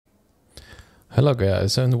Hello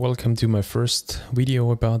guys, and welcome to my first video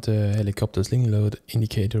about the helicopter Slingload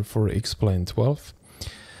indicator for X-Plane 12.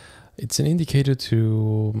 It's an indicator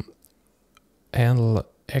to handle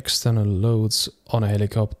external loads on a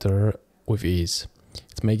helicopter with ease.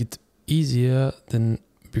 To make it easier than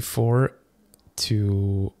before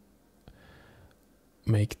to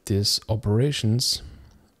make these operations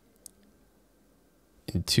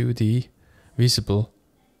in 2D visible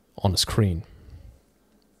on a screen.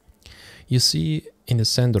 You see in the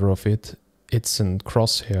center of it, it's a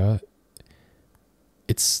crosshair.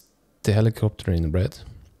 It's the helicopter in red.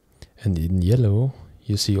 And in yellow,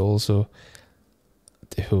 you see also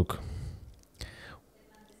the hook.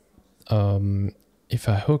 If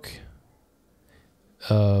I hook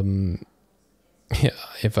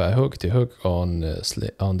the hook on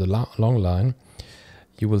the long line,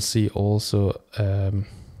 you will see also a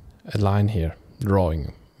line here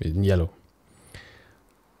drawing in yellow.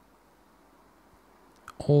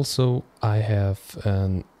 Also, I have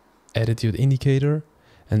an attitude indicator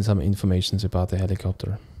and some information about the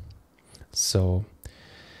helicopter. So,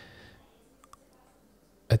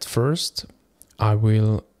 at first, I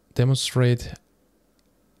will demonstrate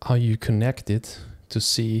how you connect it to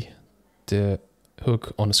see the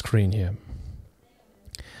hook on the screen here.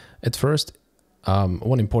 At first,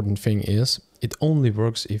 one important thing is it only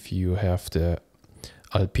works if you have the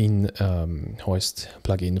AlpineHoist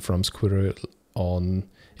plugin from Squirrel on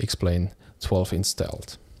X-Plane 12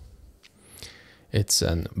 installed. It's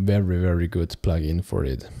a very good plugin for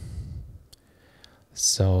it.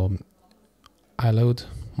 So I load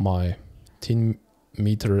my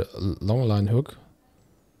 10-meter long line hook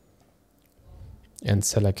and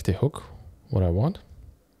select the hook what I want.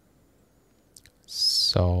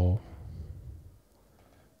 So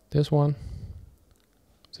this one,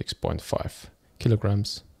 6.5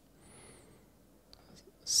 kilograms.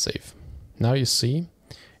 Save. Now you see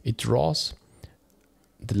it draws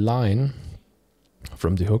the line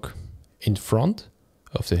from the hook in front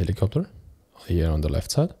of the helicopter here on the left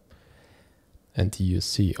side, and you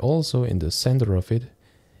see also in the center of it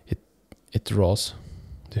draws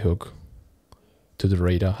the hook to the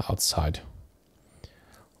radar outside.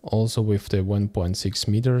 Also with the 1.6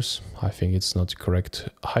 meters, I think it's not the correct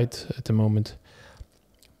height at the moment,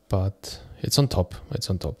 but it's on top,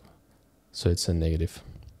 so it's a negative.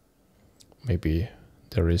 Maybe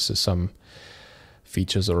there is some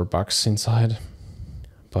features or bugs inside,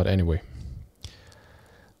 but anyway.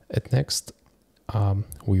 At next,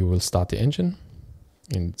 we will start the engine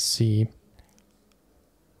and see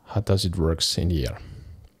how does it works in the air.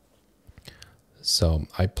 So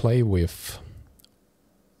I play with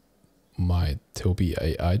my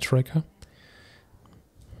Tobii Eyetracker.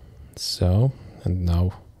 So, and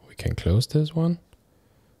now we can close this one.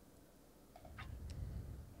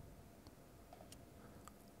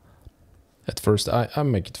 At first I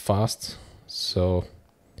make it fast, so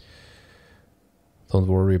don't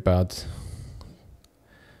worry about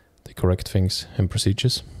the correct things and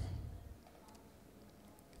procedures.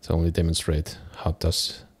 It's only demonstrate how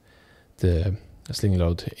does the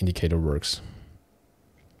Slingload indicator works.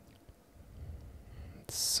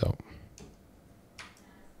 So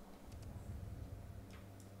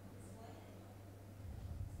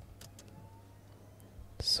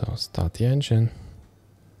start the engine.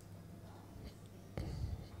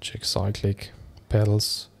 Check Cyclic,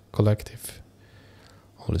 pedals, collective,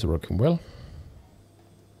 all is working well.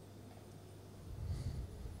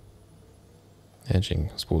 Engine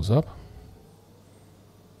spools up.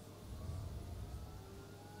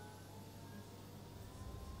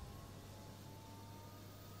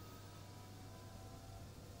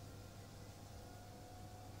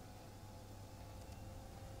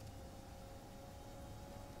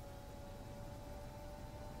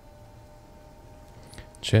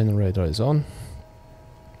 Generator is on.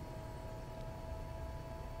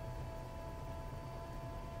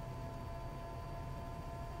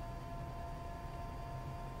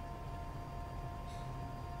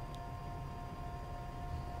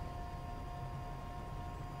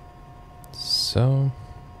 So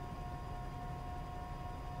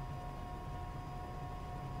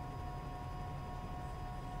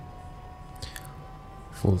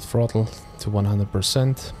full throttle to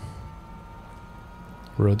 100%.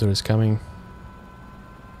 Rotor is coming.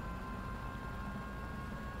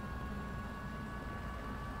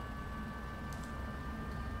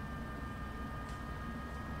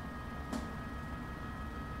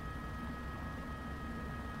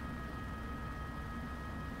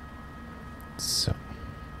 So,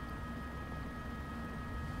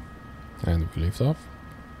 and we lift off.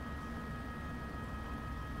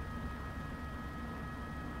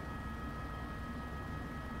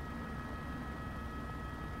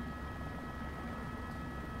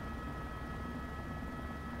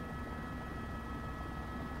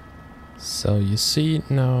 So you see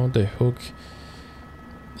now the hook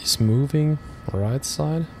is moving right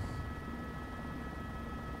side.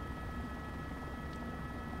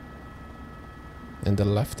 And the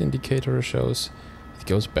left indicator shows it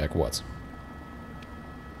goes backwards.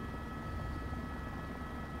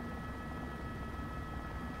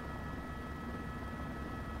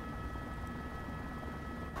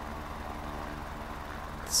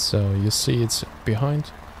 So you see it's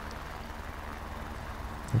behind.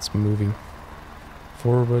 It's moving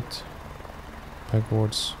forward,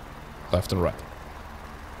 backwards, left and right.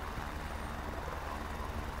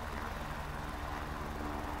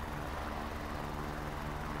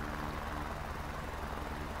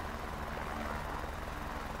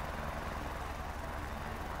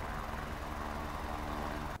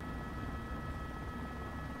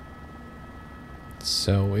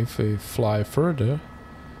 So if we fly further,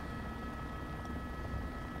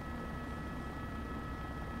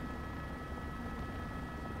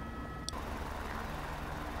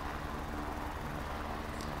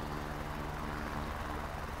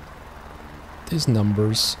 these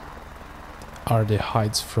numbers are the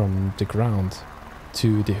heights from the ground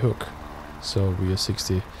to the hook. So we are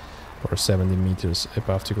 60 or 70 meters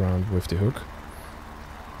above the ground with the hook.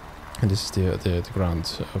 And this is the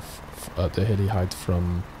ground of the heli height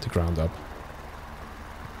from the ground up.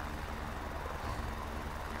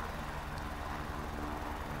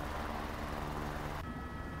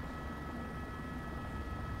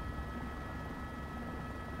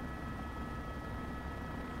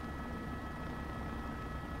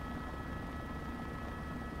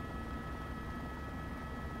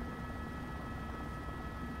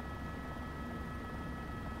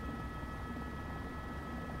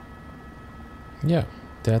 Yeah,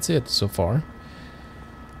 that's it so far.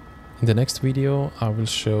 In the next video I will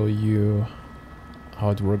show you how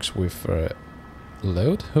it works with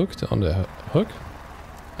load hooked on the hook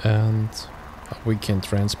and how we can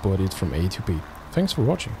transport it from A to B. Thanks for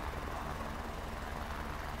watching.